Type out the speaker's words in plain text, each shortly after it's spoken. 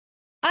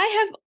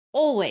I have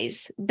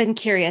always been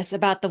curious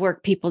about the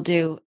work people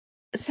do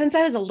since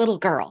I was a little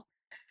girl.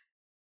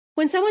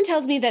 When someone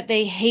tells me that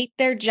they hate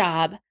their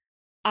job,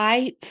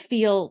 I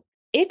feel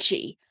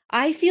itchy.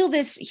 I feel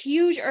this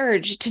huge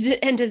urge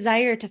and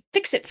desire to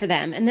fix it for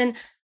them and then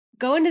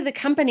go into the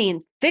company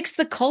and fix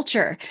the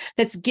culture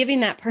that's giving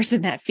that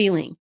person that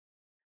feeling.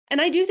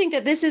 And I do think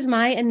that this is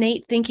my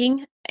innate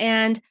thinking.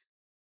 And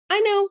I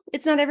know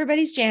it's not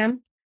everybody's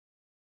jam.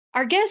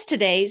 Our guest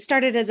today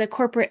started as a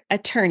corporate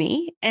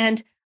attorney,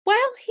 and while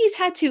he's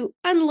had to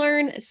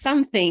unlearn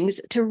some things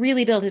to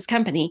really build his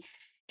company,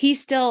 he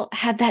still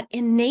had that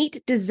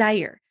innate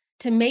desire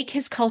to make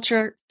his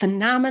culture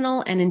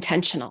phenomenal and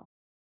intentional.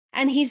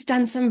 And he's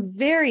done some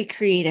very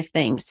creative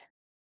things.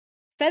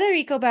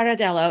 Federico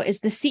Baradello is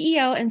the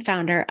CEO and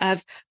founder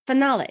of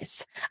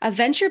Finales, a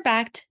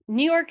venture-backed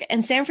New York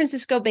and San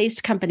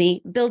Francisco-based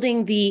company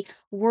building the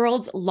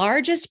world's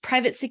largest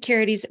private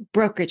securities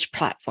brokerage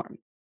platform.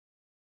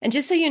 And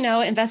just so you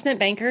know, investment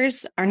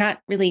bankers are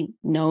not really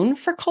known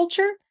for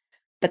culture,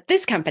 but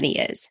this company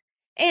is.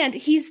 And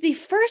he's the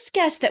first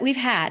guest that we've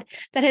had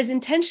that has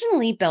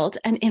intentionally built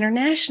an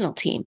international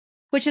team,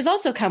 which has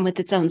also come with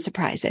its own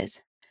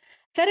surprises.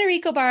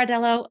 Federico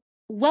Baradello,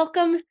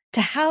 welcome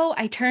to How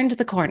I Turned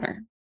the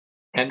Corner.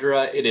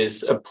 Kendra, it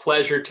is a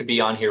pleasure to be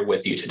on here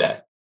with you today.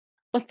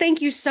 Well,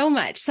 thank you so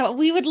much. So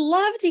we would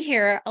love to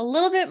hear a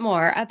little bit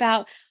more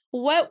about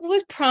what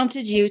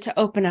prompted you to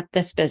open up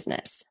this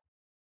business.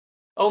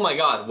 Oh my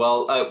God.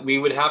 Well, we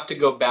would have to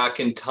go back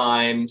in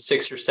time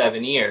 6 or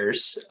 7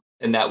 years,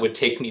 and that would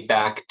take me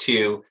back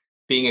to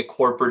being a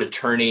corporate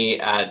attorney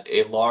at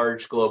a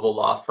large global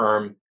law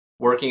firm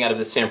working out of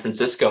the San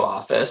Francisco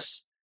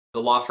office.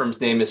 The law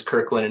firm's name is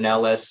Kirkland and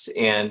Ellis,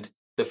 and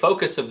the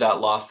focus of that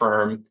law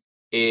firm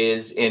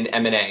is in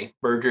M&A,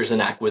 mergers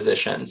and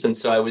acquisitions. And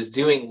so I was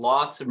doing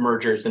lots of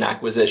mergers and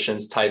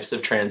acquisitions types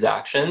of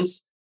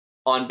transactions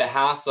on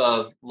behalf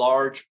of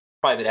large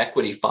private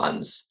equity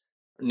funds,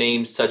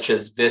 names such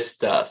as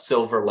Vista,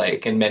 Silver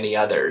Lake, and many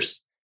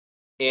others.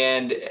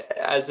 And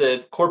as a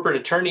corporate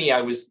attorney,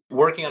 I was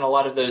working on a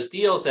lot of those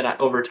deals. And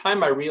over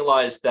time, I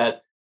realized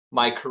that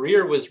my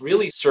career was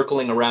really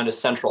circling around a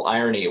central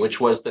irony, which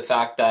was the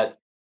fact that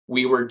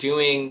we were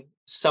doing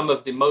some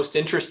of the most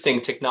interesting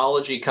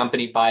technology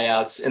company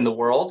buyouts in the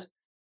world.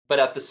 But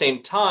at the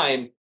same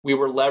time, we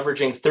were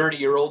leveraging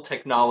 30-year-old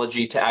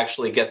technology to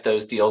actually get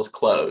those deals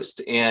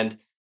closed. And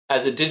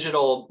as a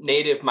digital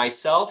native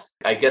myself,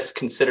 I guess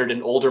considered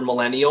an older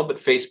millennial, but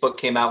Facebook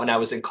came out when I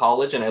was in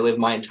college and I lived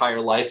my entire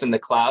life in the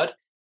cloud.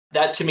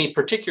 That to me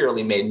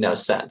particularly made no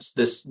sense.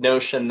 This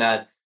notion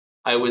that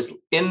I was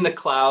in the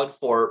cloud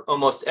for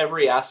almost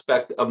every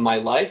aspect of my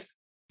life,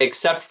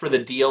 except for the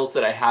deals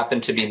that I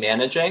happened to be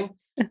managing,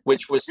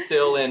 which was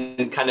still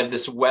in kind of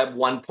this Web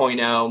 1.0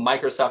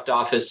 Microsoft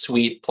Office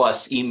suite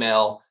plus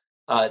email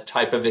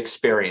type of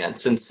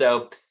experience. And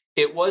so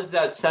it was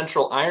that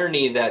central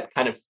irony that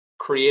kind of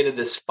created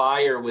this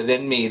fire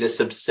within me, this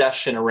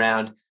obsession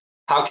around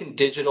how can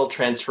digital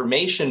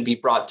transformation be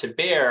brought to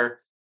bear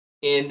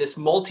in this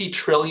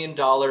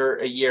multi-trillion-dollar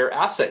a year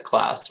asset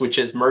class, which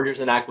is mergers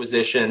and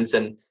acquisitions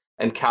and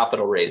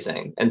capital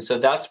raising. And so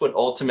that's what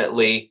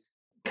ultimately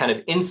kind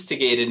of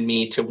instigated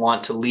me to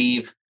want to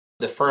leave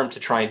the firm to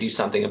try and do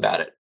something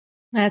about it.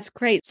 That's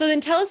great. So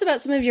then tell us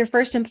about some of your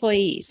first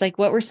employees. Like,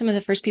 what were some of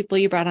the first people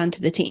you brought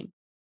onto the team?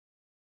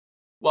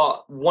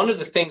 Well, one of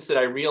the things that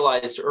I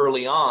realized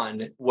early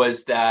on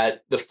was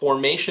that the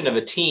formation of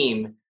a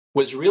team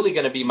was really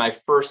going to be my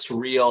first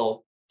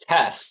real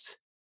test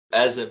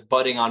as a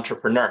budding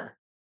entrepreneur.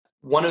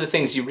 One of the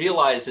things you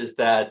realize is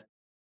that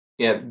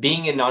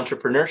being in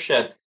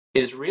entrepreneurship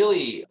is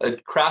really a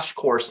crash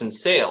course in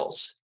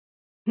sales.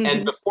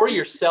 And before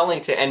you're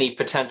selling to any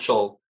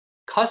potential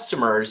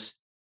customers,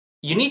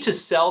 you need to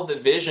sell the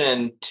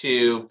vision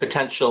to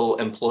potential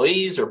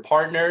employees or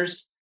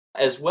partners,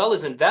 as well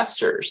as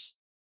investors.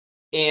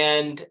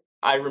 And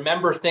I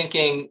remember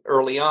thinking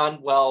early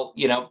on, well,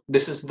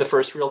 this is the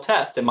first real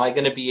test. Am I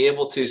going to be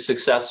able to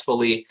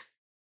successfully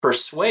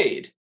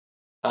persuade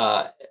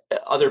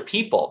other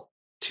people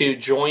to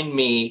join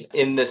me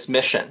in this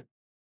mission?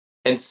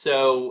 And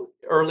so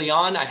early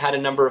on, I had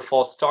a number of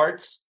false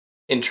starts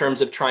in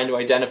terms of trying to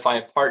identify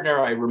a partner.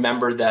 I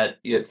remember that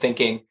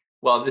thinking,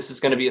 well, if this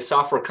is going to be a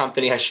software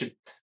company, I should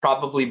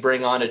probably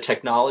bring on a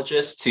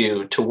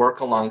technologist to work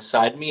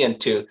alongside me and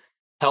to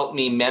help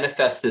me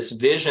manifest this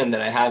vision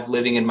that I have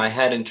living in my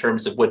head in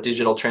terms of what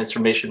digital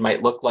transformation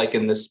might look like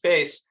in this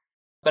space.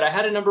 But I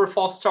had a number of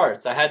false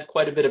starts. I had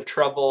quite a bit of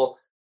trouble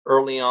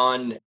early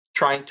on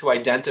trying to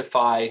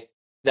identify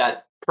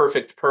that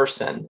perfect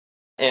person.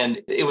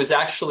 And it was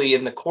actually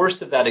in the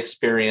course of that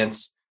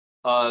experience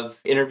of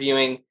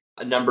interviewing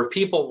a number of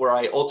people where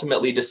I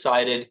ultimately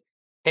decided,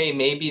 hey,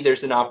 maybe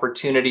there's an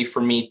opportunity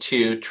for me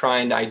to try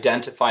and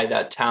identify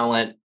that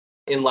talent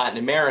in Latin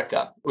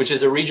America, which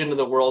is a region of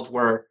the world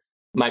where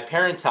my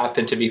parents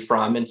happened to be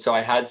from. And so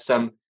I had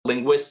some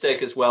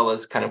linguistic as well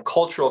as kind of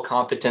cultural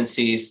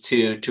competencies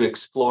to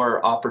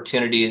explore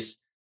opportunities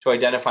to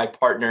identify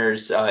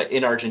partners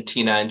in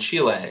Argentina and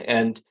Chile.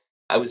 And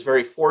I was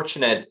very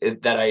fortunate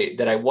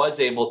that I was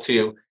able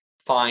to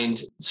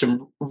find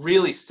some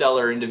really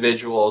stellar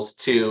individuals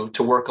to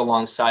work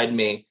alongside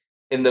me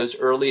in those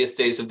earliest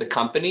days of the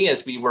company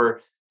as we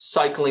were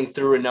cycling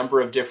through a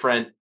number of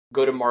different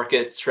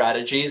go-to-market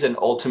strategies and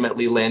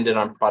ultimately landed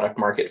on product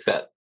market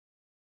fit.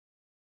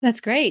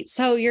 That's great.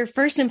 So your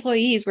first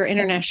employees were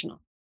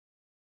international.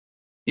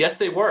 Yes,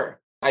 they were.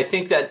 I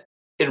think that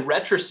in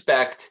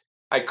retrospect,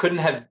 I couldn't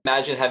have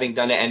imagined having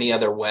done it any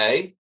other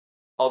way.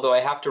 Although I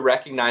have to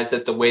recognize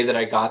that the way that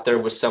I got there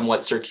was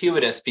somewhat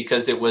circuitous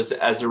because it was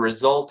as a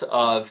result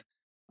of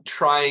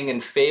trying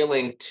and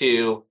failing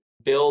to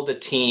build a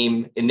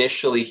team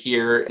initially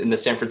here in the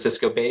San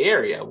Francisco Bay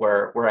Area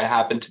where I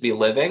happened to be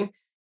living.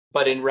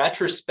 But in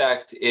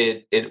retrospect,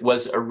 it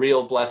was a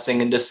real blessing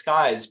in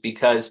disguise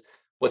because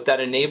what that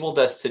enabled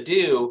us to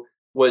do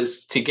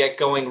was to get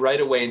going right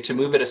away and to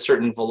move at a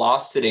certain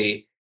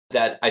velocity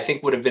that I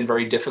think would have been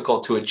very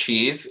difficult to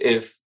achieve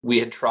if we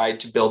had tried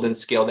to build and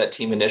scale that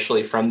team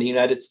initially from the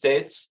United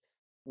States,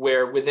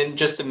 where within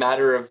just a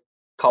matter of,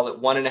 call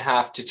it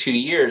 1.5 to 2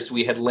 years,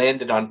 we had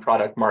landed on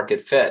product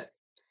market fit.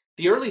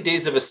 The early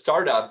days of a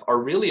startup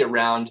are really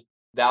around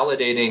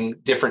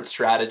validating different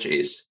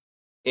strategies.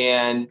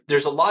 And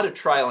there's a lot of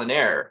trial and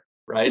error,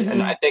 right? Mm-hmm.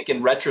 And I think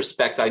in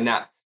retrospect, I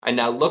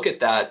now look at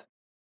that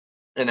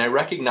and I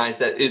recognize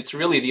that it's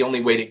really the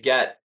only way to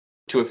get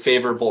to a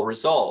favorable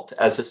result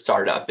as a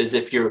startup is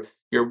if you're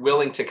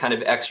willing to kind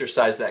of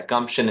exercise that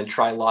gumption and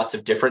try lots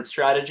of different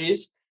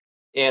strategies.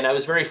 And I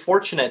was very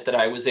fortunate that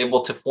I was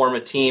able to form a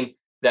team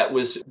that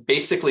was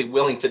basically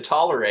willing to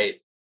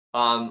tolerate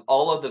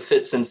all of the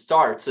fits and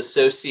starts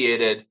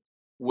associated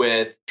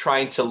with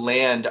trying to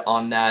land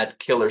on that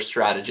killer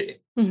strategy.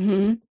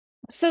 Mm-hmm.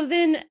 So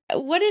then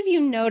what have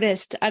you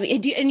noticed? I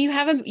mean, and you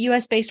have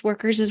US-based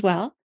workers as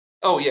well?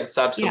 Oh, yes,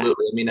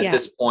 absolutely. Yeah. I mean, at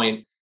this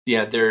point,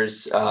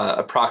 there's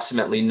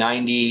approximately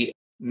 90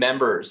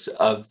 members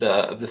of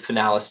the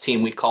Finalis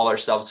team. We call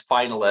ourselves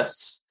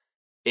finalists,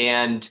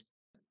 and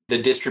the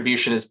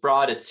distribution is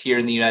broad. It's here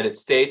in the United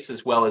States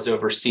as well as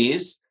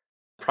overseas,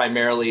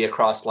 primarily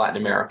across Latin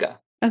America.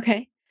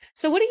 Okay.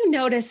 So what do you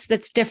notice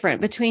that's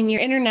different between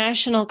your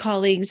international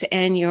colleagues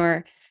and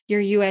your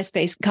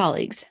US-based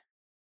colleagues?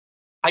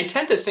 I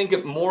tend to think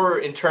of more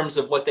in terms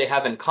of what they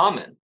have in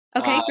common.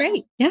 Okay,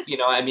 great. Yeah.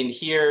 I mean,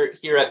 here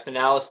at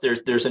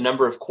Finalis, there's a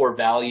number of core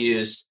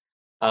values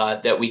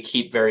that we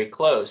keep very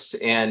close.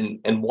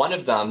 And one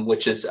of them,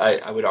 which is,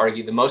 I would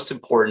argue, the most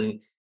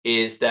important,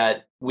 is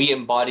that we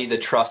embody the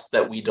trust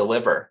that we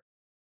deliver.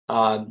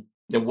 One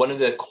of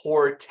the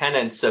core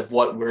tenets of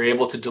what we're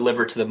able to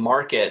deliver to the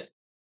market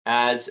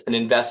as an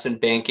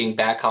investment banking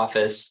back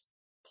office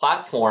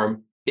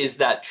platform is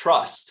that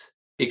trust,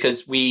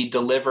 because we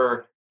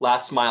deliver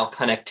last mile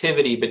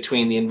connectivity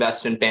between the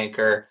investment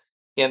banker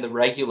and the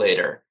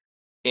regulator.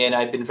 And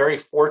I've been very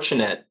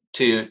fortunate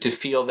to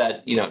feel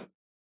that,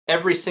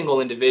 every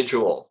single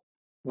individual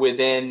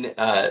within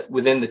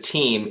the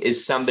team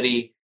is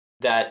somebody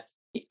that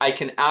I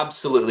can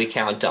absolutely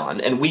count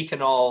on, and we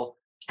can all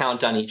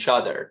count on each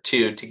other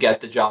to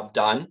get the job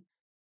done,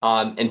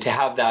 and to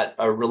have that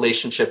a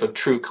relationship of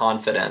true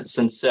confidence.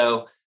 And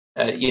so,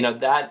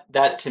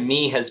 that to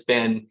me has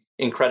been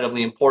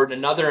incredibly important.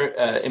 Another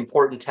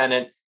important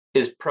tenet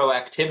is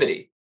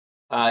proactivity.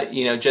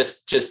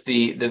 Just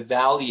the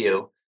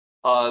value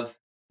of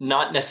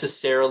not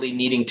necessarily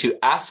needing to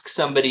ask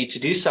somebody to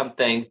do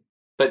something,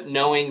 but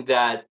knowing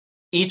that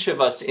each of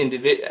us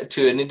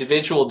to an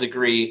individual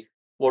degree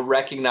will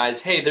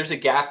recognize, hey, there's a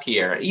gap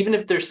here. Even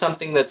if there's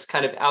something that's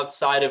kind of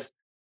outside of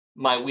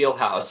my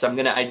wheelhouse, I'm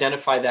going to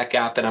identify that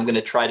gap and I'm going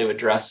to try to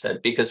address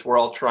it because we're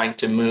all trying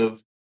to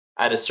move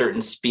at a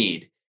certain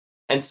speed.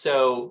 And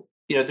so,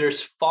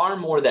 there's far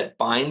more that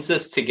binds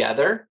us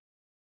together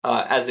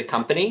as a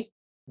company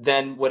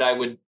than what I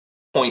would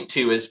point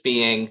to as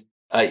being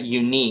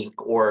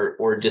unique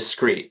or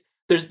discrete.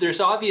 There's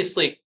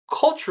obviously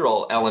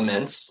cultural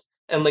elements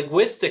and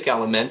linguistic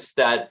elements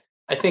that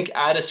I think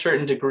add a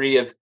certain degree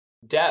of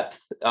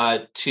depth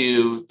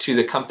to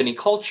the company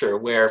culture,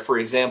 where, for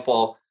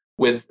example,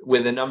 with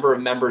a number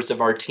of members of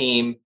our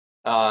team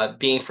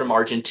being from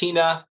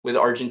Argentina, with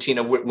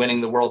Argentina winning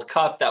the World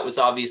Cup, that was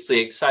obviously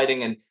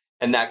exciting,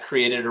 and that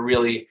created a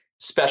really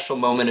special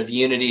moment of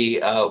unity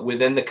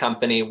within the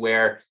company,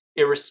 where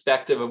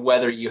irrespective of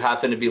whether you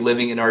happen to be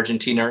living in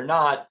Argentina or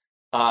not,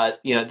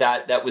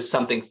 that was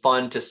something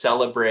fun to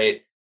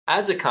celebrate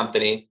as a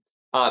company.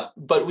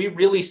 But we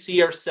really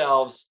see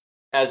ourselves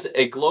as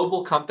a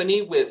global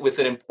company with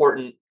an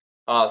important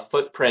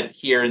footprint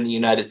here in the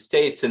United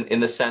States, in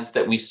the sense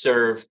that we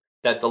serve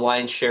that the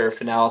lion's share of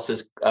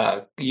Finalis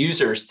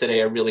users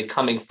today are really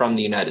coming from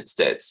the United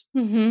States.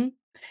 Mm-hmm.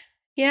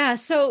 Yeah.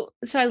 So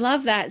I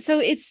love that.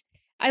 So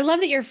I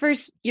love that your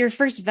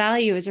first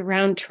value is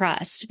around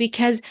trust,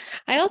 because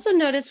I also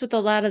noticed with a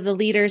lot of the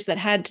leaders that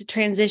had to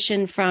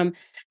transition from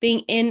being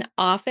in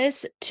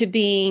office to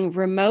being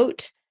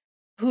remote,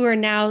 who are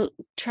now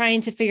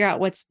trying to figure out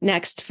what's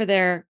next for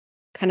their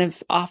kind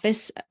of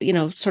office,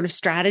 sort of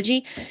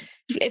strategy.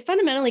 It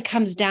fundamentally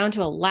comes down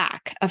to a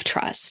lack of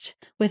trust,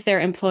 with their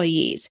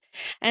employees.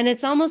 And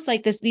it's almost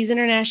like these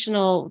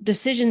international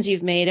decisions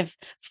you've made have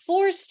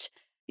forced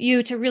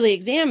you to really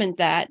examine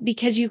that,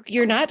 because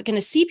you're not going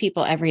to see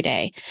people every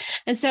day.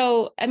 And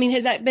so, I mean,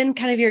 has that been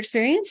kind of your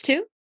experience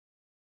too?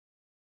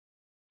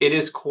 It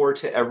is core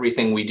to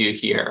everything we do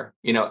here.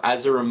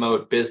 As a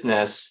remote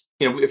business,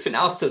 if an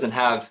house doesn't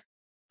have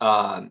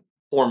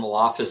formal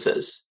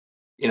offices,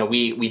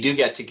 we do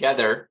get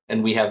together,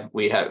 and we have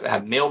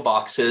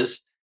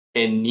mailboxes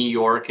in New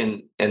York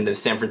and the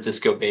San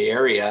Francisco Bay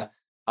Area,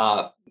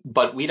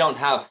 but we don't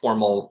have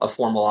a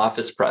formal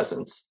office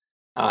presence.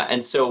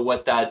 And so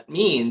what that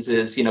means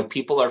is,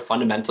 people are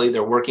fundamentally,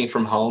 they're working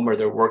from home, or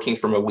they're working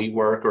from a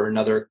WeWork or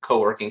another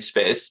co-working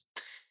space.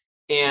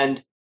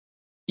 And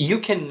you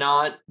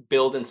cannot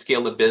build and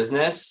scale a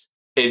business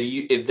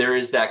if there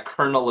is that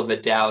kernel of a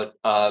doubt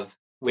of,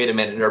 wait a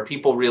minute, are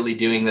people really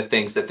doing the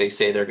things that they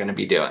say they're going to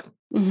be doing?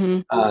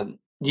 Mm-hmm.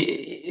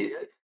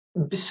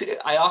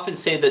 I often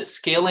say that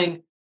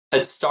scaling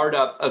a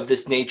startup of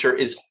this nature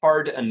is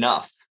hard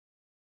enough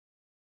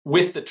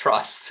with the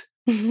trust.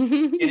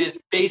 It is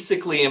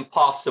basically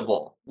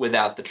impossible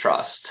without the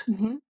trust.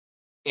 Mm-hmm.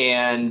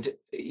 And,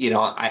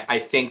 I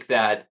think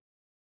that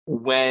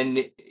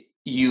when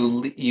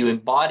you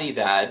embody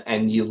that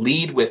and you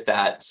lead with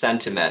that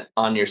sentiment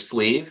on your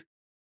sleeve,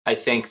 I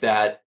think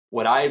that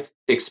what I've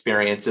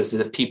experienced is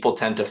that people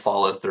tend to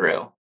follow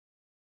through.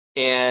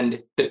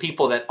 And the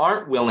people that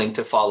aren't willing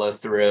to follow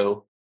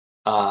through,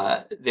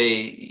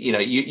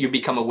 you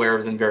become aware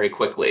of them very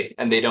quickly,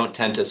 and they don't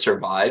tend to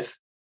survive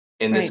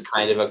in this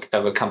kind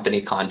of a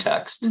company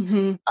context.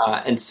 Mm-hmm.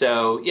 And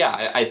so,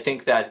 I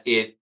think that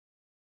the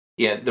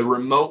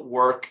remote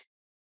work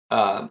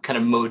kind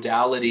of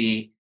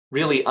modality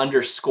really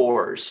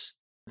underscores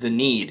the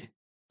need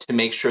to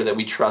make sure that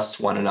we trust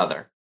one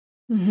another.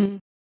 Mm-hmm.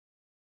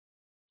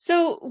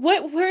 So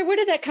where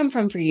did that come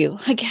from for you?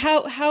 Like,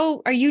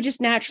 how are you just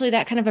naturally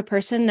that kind of a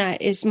person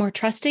that is more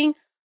trusting,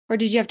 or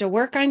did you have to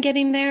work on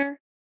getting there?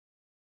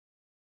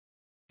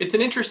 It's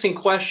an interesting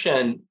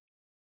question.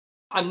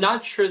 I'm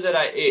not sure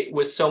that it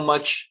was so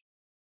much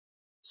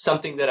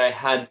something that I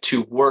had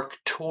to work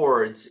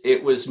towards.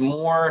 It was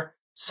more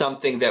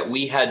something that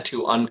we had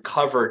to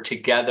uncover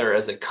together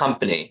as a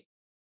company.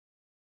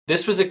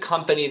 This was a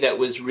company that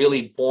was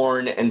really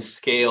born and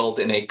scaled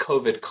in a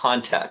COVID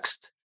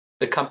context.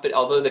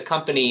 Although the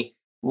company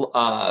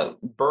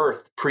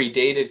birth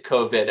predated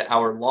COVID,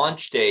 our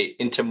launch date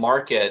into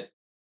market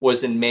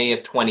was in May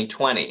of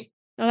 2020.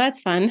 Oh, that's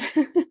fun.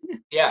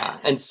 Yeah.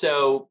 And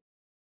so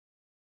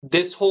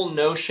this whole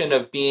notion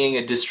of being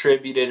a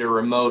distributed or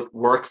remote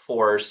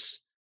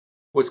workforce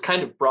was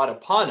kind of brought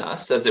upon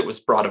us, as it was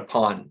brought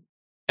upon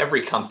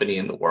every company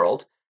in the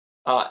world.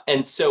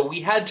 And so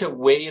we had to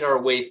wade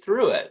our way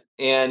through it.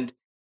 And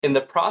in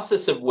the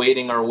process of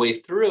wading our way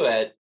through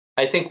it,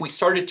 I think we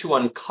started to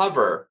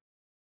uncover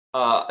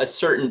a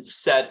certain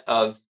set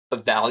of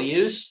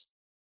values.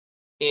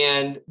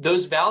 And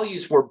those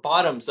values were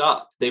bottoms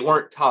up. They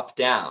weren't top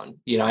down.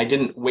 I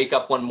didn't wake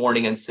up one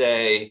morning and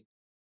say,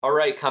 all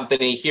right,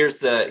 company, here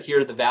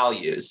are the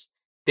values.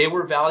 They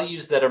were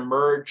values that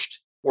emerged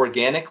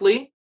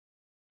organically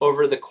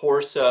over the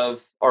course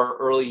of our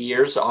early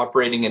years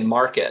operating in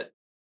market.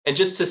 And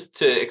just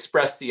to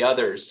express the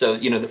others. So,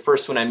 the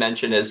first one I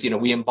mentioned is,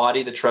 we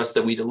embody the trust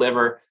that we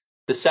deliver.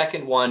 The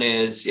second one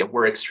is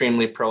we're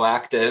extremely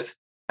proactive.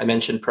 I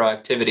mentioned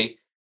proactivity.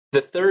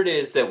 The third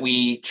is that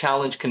we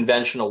challenge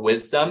conventional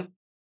wisdom.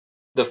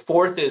 The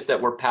fourth is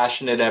that we're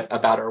passionate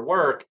about our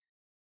work.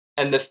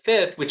 And the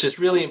fifth, which is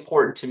really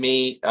important to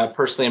me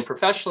personally and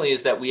professionally,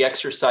 is that we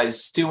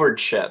exercise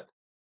stewardship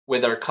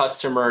with our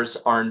customers,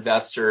 our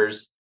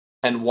investors,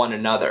 and one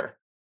another.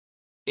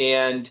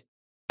 And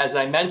as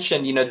I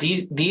mentioned,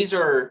 these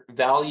are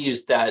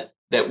values that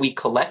we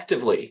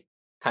collectively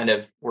kind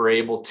of were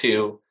able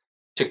to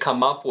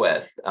come up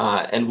with,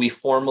 and we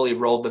formally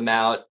rolled them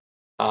out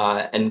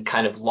and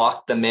kind of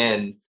locked them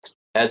in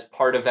as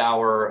part of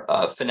our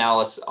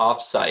Finalis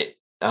offsite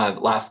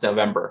last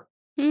November.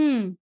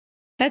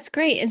 That's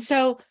great. And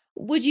so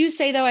would you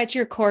say, though, at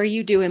your core,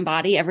 you do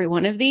embody every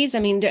one of these?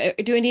 I mean,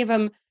 do any of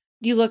them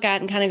you look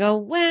at and kind of go,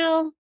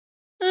 well,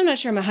 I'm not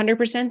sure I'm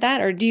 100% that,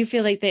 or do you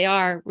feel like they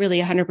are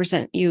really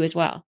 100% you as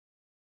well?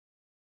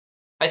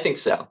 I think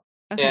so.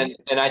 Okay.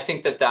 And I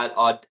think that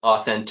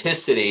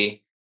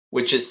authenticity,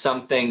 which is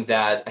something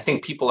that I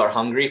think people are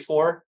hungry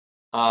for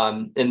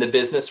in the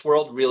business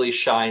world, really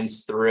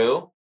shines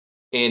through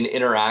in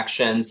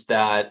interactions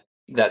that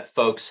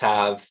folks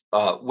have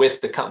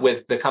with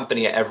the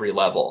company at every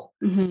level.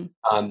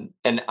 Mm-hmm.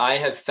 And I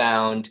have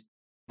found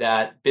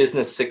that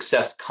business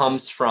success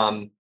comes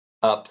from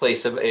a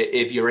place of,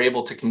 if you're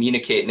able to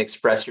communicate and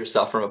express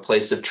yourself from a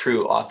place of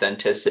true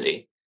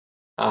authenticity.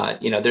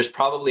 There's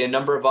probably a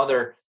number of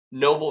other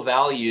noble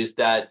values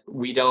that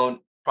we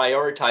don't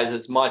prioritize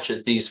as much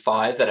as these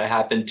five that I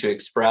happen to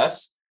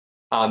express.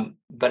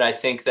 But I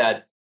think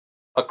that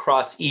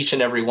across each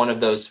and every one of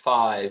those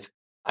five,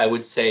 I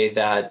would say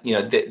that,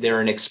 they're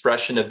an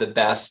expression of the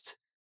best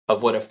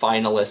of what a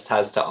finalist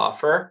has to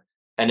offer.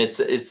 And it's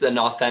an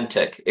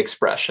authentic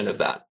expression of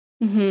that.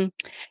 Hmm.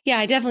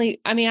 Yeah,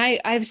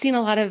 I've seen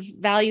a lot of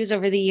values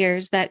over the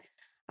years that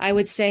I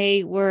would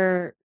say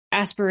were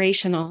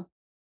aspirational.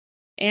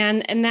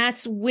 And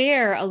that's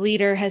where a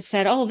leader has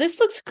said, "Oh, this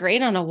looks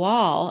great on a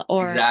wall,"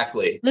 or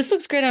Exactly. "This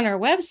looks great on our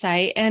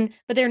website,"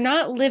 but they're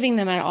not living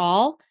them at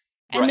all.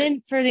 And Right.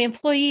 then for the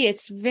employee,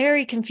 it's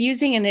very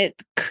confusing and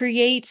it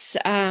creates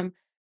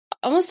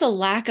almost a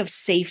lack of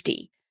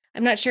safety.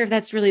 I'm not sure if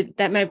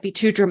that might be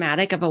too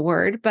dramatic of a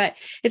word, but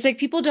it's like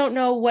people don't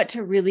know what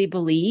to really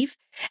believe.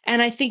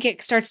 And I think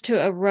it starts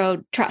to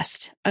erode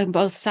trust on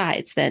both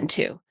sides then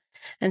too.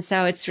 And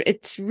so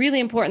it's really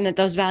important that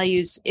those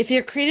values, if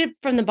they're created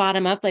from the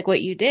bottom up, like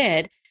what you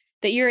did,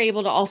 that you're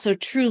able to also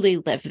truly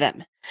live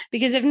them.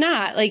 Because if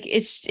not, like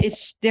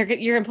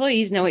your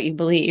employees know what you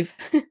believe.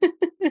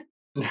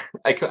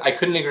 I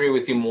couldn't agree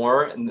with you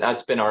more, and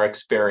that's been our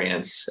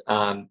experience.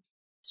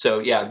 So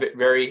yeah,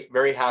 very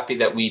very happy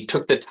that we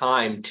took the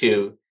time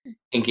to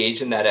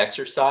engage in that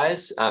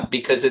exercise,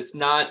 because it's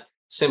not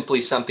simply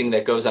something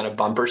that goes on a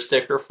bumper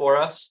sticker for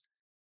us.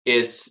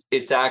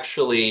 It's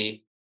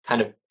actually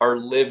kind of our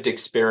lived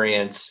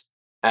experience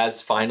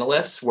as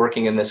finalists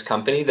working in this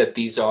company, that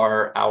these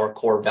are our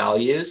core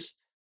values,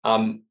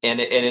 and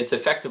it's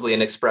effectively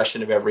an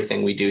expression of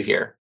everything we do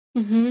here.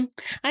 Hmm.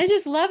 I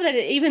just love that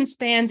it even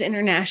spans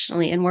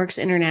internationally and works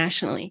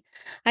internationally.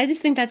 I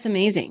just think that's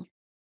amazing.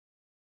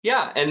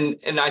 Yeah,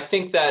 and I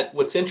think that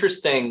what's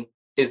interesting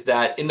is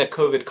that in the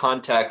COVID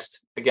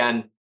context,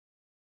 again,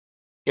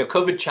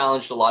 COVID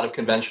challenged a lot of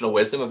conventional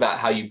wisdom about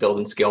how you build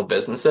and scale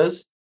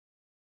businesses.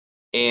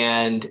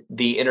 And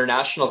the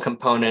international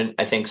component,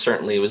 I think,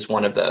 certainly was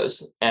one of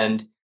those.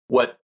 And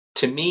what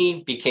to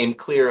me became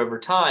clear over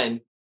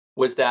time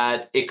was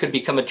that it could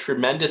become a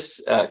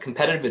tremendous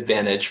competitive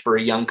advantage for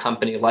a young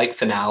company like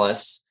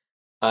Finalis,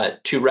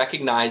 to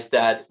recognize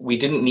that we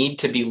didn't need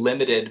to be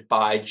limited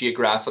by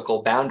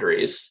geographical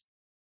boundaries.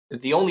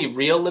 The only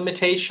real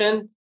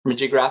limitation from a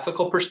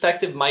geographical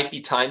perspective might be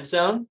time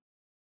zone.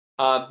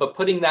 But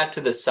putting that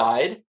to the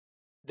side,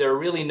 there are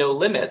really no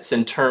limits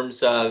in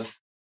terms of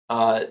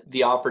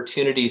the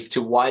opportunities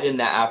to widen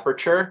the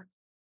aperture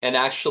and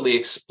actually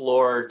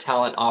explore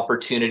talent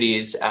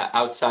opportunities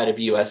outside of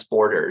US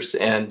borders.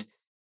 And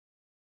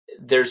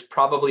there's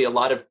probably a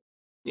lot of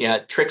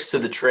tricks to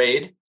the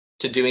trade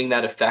to doing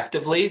that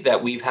effectively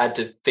that we've had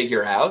to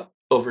figure out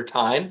over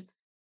time.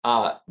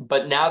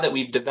 But now that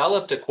we've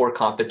developed a core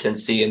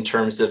competency in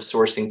terms of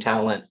sourcing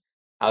talent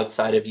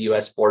outside of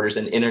US borders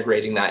and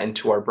integrating that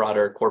into our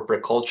broader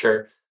corporate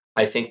culture,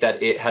 I think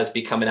that it has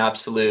become an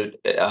absolute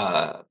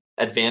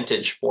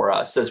advantage for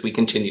us as we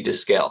continue to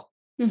scale.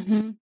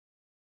 Hmm.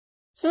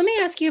 So let me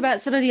ask you about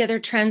some of the other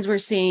trends we're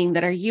seeing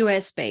that are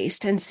US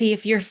based and see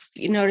if you're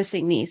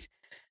noticing these.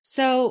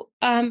 So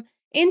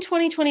in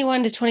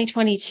 2021 to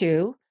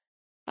 2022,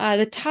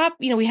 the top,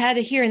 we had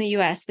it here in the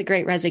US, the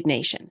Great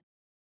Resignation.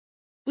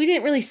 We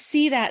didn't really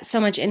see that so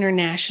much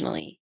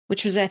internationally,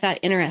 which was, I thought,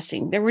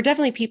 interesting. There were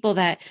definitely people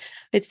that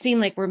it seemed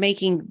like were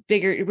making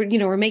bigger,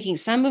 we're making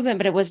some movement,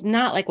 but it was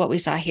not like what we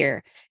saw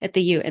here in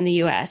the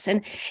US.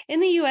 And in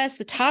the US,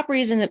 the top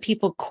reason that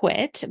people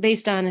quit,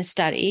 based on a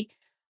study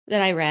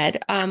that I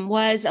read,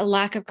 was a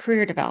lack of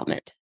career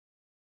development.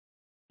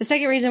 The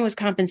second reason was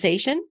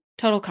compensation,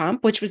 total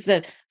comp, which was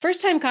the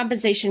first time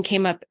compensation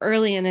came up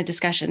early in a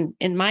discussion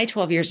in my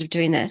 12 years of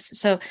doing this.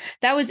 So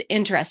that was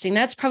interesting.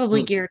 That's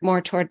probably Mm, geared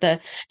more toward the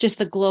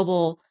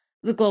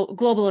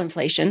global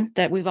inflation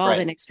that we've all right.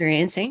 been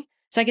experiencing.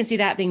 So I can see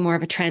that being more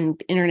of a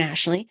trend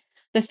internationally.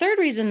 The third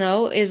reason,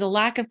 though, is a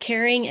lack of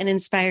caring and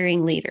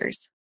inspiring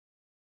leaders.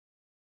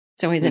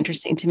 It's always Mm.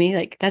 interesting to me.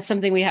 Like that's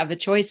something we have a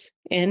choice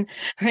in,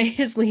 right,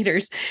 as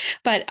leaders.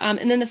 But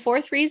and then the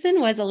fourth reason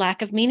was a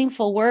lack of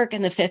meaningful work,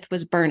 and the fifth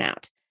was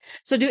burnout.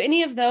 So, do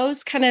any of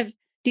those kind of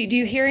do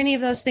you hear any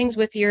of those things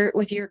with your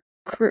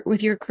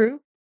crew?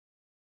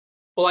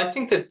 Well, I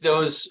think that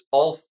those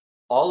all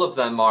of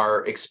them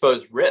are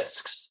exposed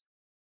risks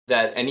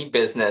that any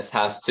business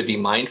has to be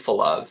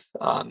mindful of,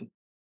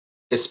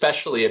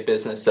 especially a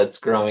business that's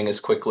growing as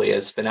quickly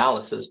as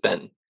Finalis has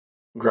been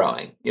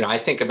growing. I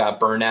think about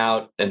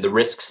burnout and the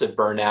risks of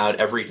burnout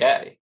every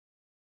day.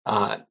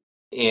 Uh,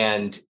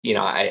 and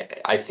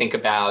I think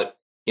about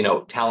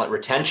talent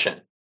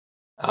retention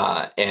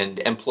and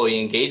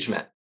employee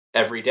engagement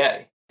every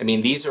day. I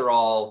mean, these are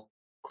all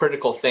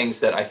critical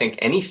things that I think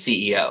any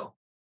CEO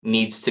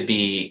needs to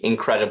be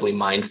incredibly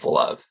mindful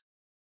of.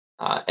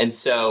 And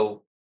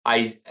so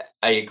I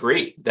I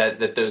agree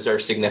that those are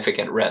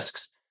significant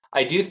risks.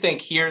 I do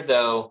think here,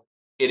 though,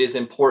 it is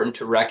important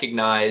to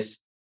recognize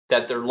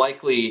that they're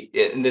likely,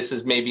 and this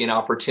is maybe an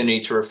opportunity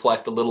to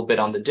reflect a little bit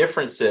on the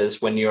differences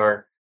when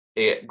you're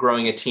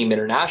growing a team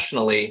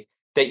internationally,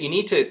 that you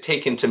need to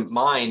take into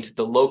mind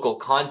the local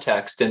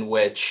context in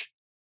which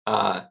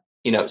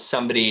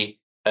somebody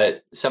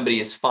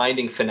is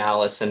finding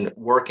Finalis and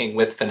working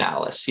with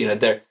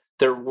Finalis.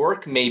 Their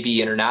work may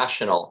be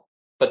international,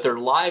 but their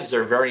lives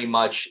are very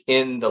much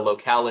in the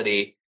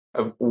locality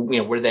of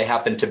where they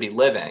happen to be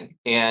living.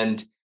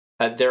 And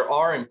there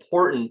are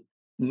important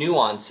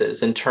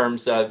nuances in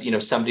terms of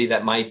somebody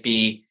that might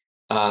be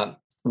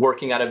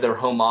working out of their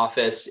home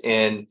office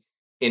in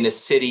a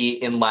city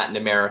in Latin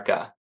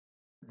America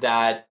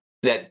that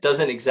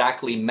doesn't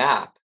exactly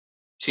map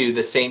to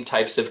the same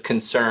types of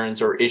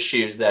concerns or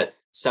issues that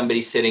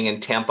somebody sitting in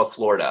Tampa,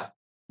 Florida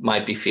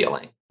might be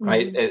feeling,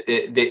 right?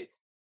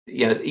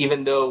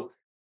 Even though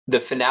the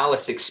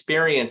Finalis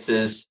experience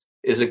is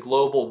a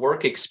global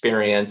work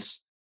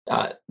experience,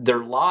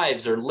 their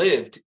lives are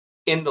lived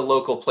in the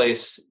local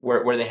place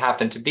where they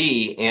happen to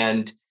be.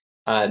 And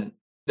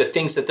the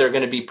things that they're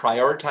going to be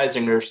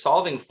prioritizing or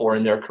solving for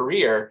in their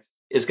career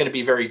is going to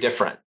be very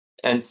different.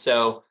 And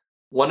so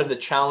one of the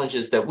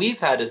challenges that we've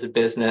had as a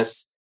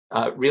business,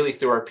 really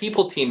through our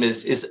people team,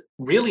 is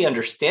really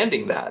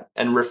understanding that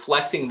and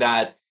reflecting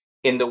that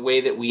in the way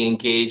that we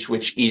engage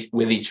with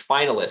each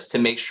finalist to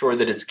make sure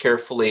that it's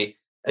carefully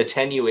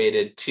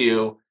attenuated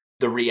to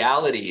the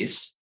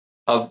realities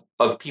of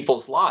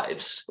people's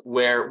lives,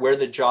 where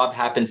the job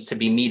happens to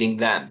be meeting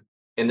them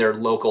in their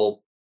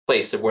local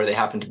place of where they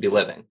happen to be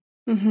living.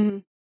 Mm-hmm.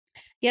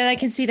 Yeah, I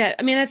can see that.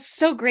 I mean, that's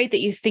so great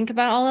that you think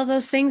about all of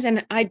those things.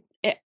 And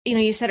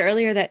you said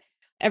earlier that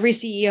every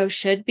CEO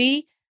should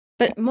be,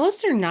 but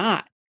most are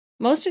not.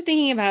 Most are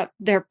thinking about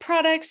their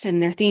products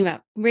and they're thinking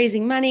about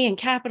raising money and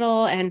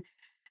capital. And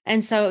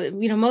so,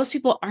 most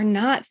people are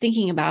not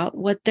thinking about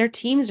what their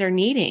teams are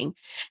needing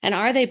and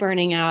are they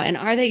burning out and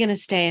are they going to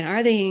stay and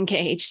are they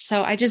engaged?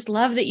 So I just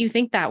love that you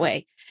think that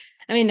way.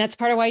 I mean, that's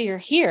part of why you're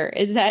here,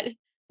 is that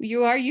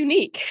you are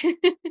unique.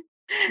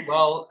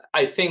 Well,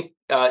 I think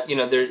how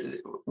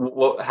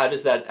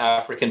does that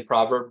African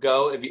proverb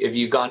go? If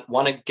you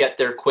want to get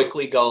there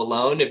quickly, go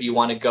alone. If you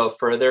want to go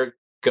further,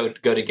 go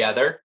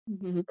together,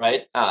 Mm-hmm.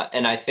 right?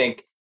 And I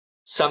think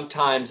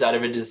sometimes out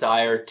of a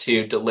desire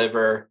to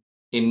deliver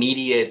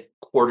immediate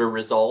quarter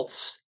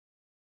results,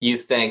 you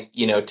think,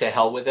 to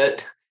hell with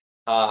it.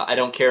 I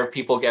don't care if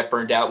people get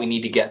burned out. We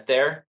need to get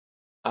there.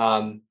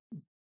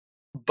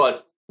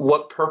 But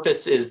what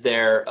purpose is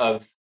there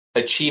of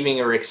achieving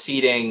or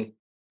exceeding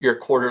your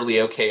quarterly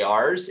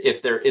OKRs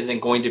if there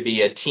isn't going to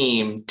be a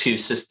team to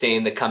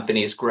sustain the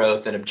company's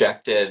growth and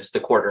objectives the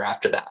quarter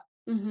after that,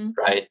 Mm-hmm.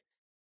 right?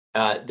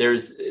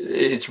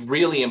 It's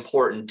really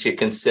important to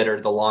consider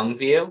the long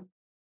view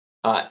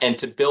and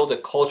to build a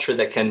culture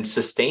that can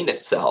sustain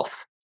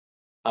itself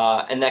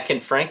and that can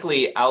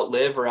frankly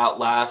outlive or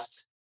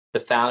outlast the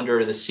founder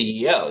or the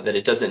CEO, that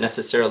it doesn't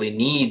necessarily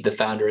need the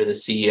founder or the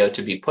CEO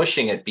to be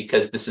pushing it,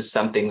 because this is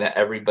something that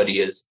everybody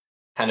is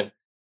kind of,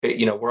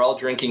 we're all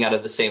drinking out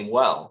of the same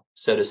well,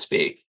 so to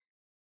speak.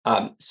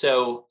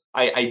 So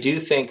I do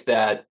think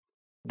that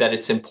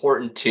it's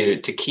important to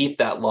keep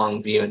that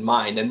long view in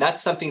mind. And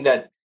that's something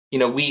that,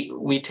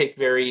 we take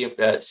very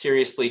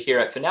seriously here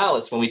at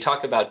Finalis. When we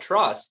talk about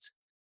trust,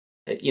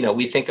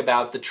 we think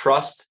about the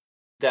trust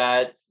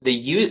that the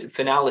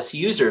Finalis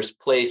users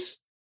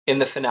place in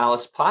the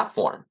Finalis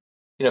platform.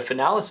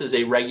 Finalis is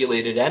a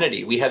regulated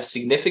entity. We have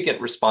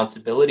significant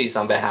responsibilities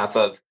on behalf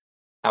of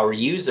our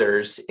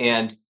users,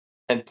 and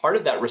part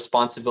of that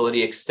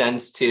responsibility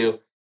extends to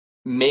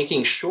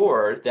making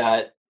sure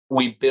that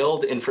we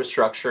build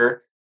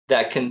infrastructure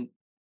that can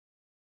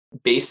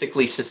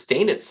basically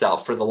sustain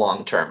itself for the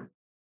long term.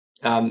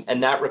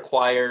 And that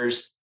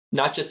requires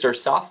not just our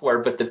software,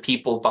 but the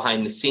people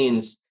behind the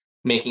scenes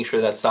making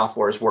sure that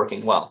software is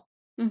working well.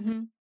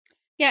 Mm-hmm.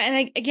 Yeah,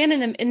 and again,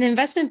 in the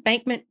investment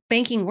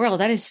banking world,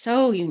 that is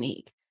so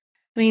unique.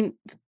 I mean,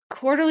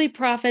 quarterly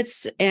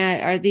profits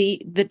are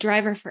the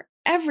driver for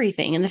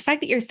everything, and the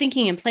fact that you're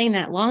thinking and playing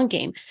that long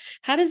game,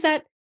 how does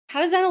that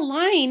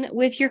align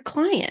with your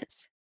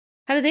clients?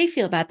 How do they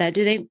feel about that?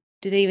 Do they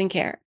even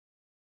care?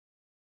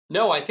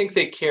 No, I think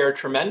they care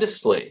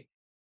tremendously.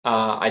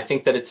 I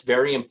think that it's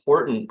very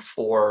important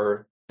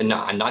for, and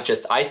not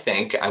just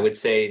I would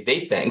say they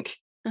think,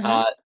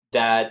 Uh-huh.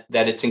 that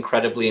it's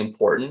incredibly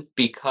important,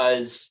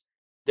 because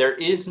there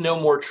is no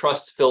more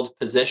trust-filled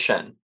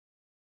position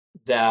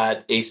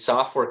that a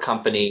software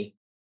company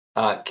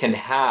can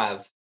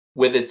have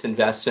with its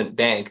investment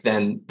bank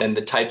than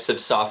the types of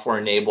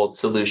software-enabled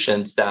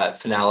solutions that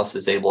Finalis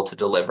is able to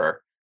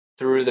deliver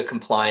through the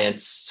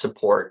compliance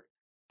support,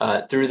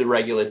 through the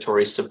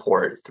regulatory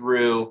support,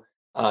 through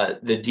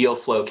the deal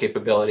flow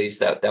capabilities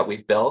that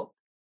we've built.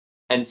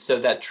 And so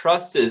that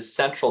trust is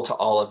central to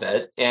all of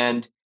it.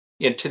 And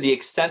to the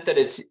extent that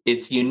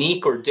it's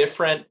unique or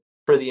different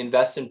for the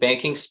investment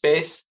banking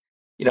space,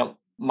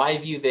 my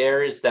view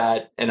there is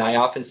that, and I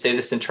often say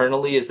this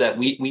internally, is that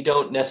we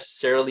don't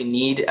necessarily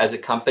need as a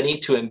company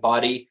to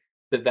embody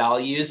the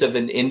values of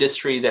an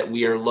industry that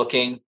we are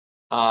looking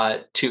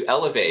to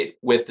elevate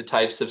with the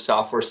types of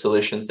software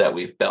solutions that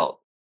we've built.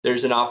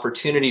 There's an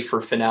opportunity for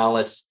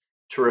Finalis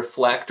to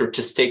reflect or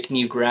to stake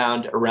new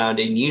ground around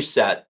a new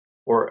set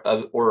or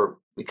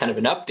kind of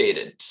an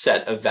updated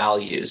set of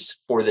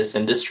values for this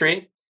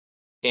industry.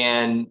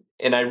 And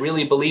I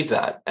really believe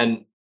that.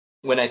 And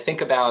when I think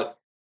about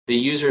the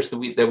users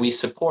that we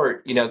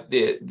support,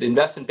 the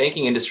investment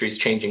banking industry is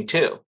changing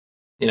too.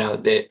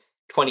 The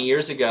 20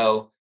 years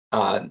ago,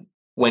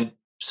 when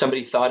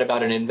somebody thought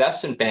about an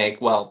investment bank,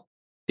 well,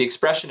 the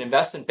expression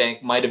investment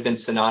bank might have been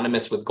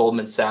synonymous with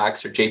Goldman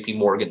Sachs or JP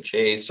Morgan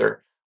Chase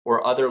or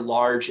other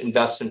large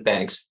investment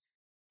banks.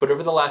 But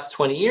over the last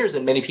 20 years,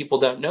 and many people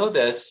don't know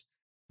this,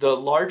 the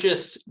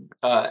largest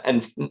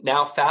and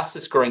now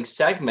fastest growing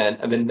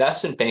segment of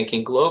investment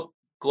banking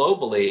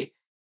globally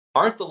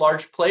aren't the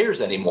large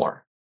players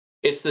anymore.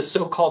 It's the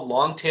so-called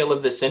long tail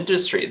of this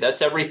industry.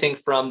 That's everything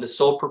from the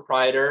sole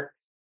proprietor,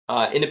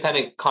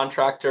 independent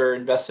contractor,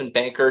 investment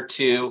banker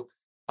to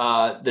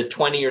the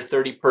 20 or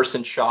 30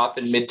 person shop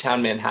in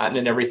Midtown Manhattan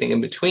and everything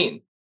in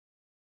between.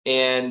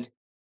 And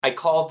I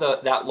call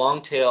that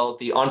long tail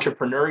the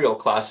entrepreneurial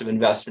class of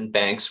investment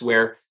banks,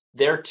 where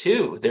there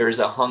too, there's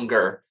a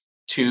hunger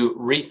to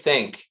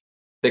rethink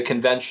the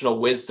conventional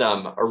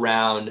wisdom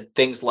around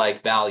things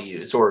like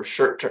values or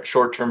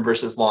short-term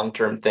versus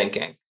long-term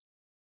thinking.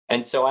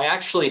 And so I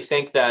actually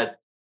think that,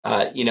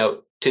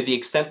 to the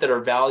extent that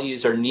our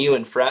values are new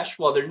and fresh,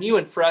 well, they're new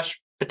and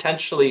fresh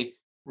potentially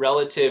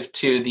relative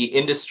to the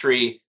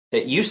industry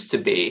that used to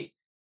be,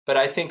 but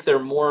I think they're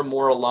more and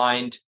more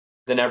aligned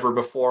than ever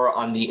before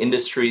on the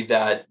industry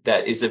that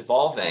is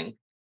evolving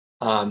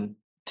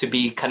to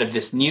be kind of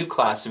this new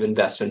class of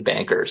investment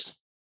bankers.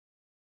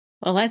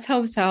 Well, let's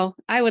hope so.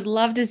 I would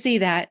love to see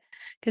that,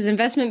 because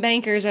investment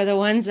bankers are the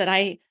ones that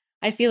I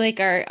feel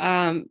like are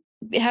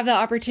have the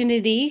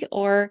opportunity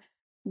or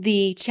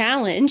the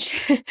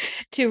challenge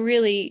to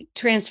really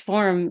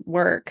transform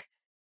work,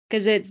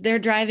 because they're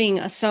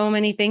driving so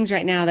many things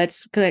right now that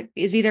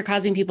is either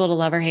causing people to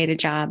love or hate a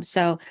job.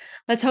 So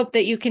let's hope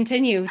that you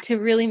continue to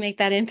really make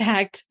that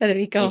impact,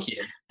 Federico. Thank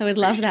you. I would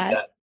love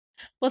that.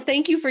 Well,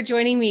 thank you for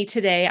joining me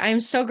today. I'm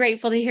so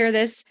grateful to hear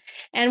this.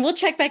 And we'll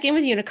check back in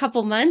with you in a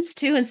couple months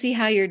too and see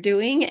how you're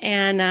doing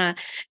and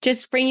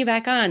just bring you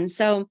back on.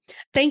 So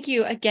thank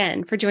you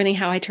again for joining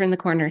How I Turn the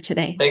Corner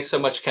today. Thanks so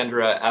much,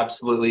 Kendra.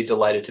 Absolutely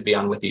delighted to be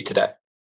on with you today.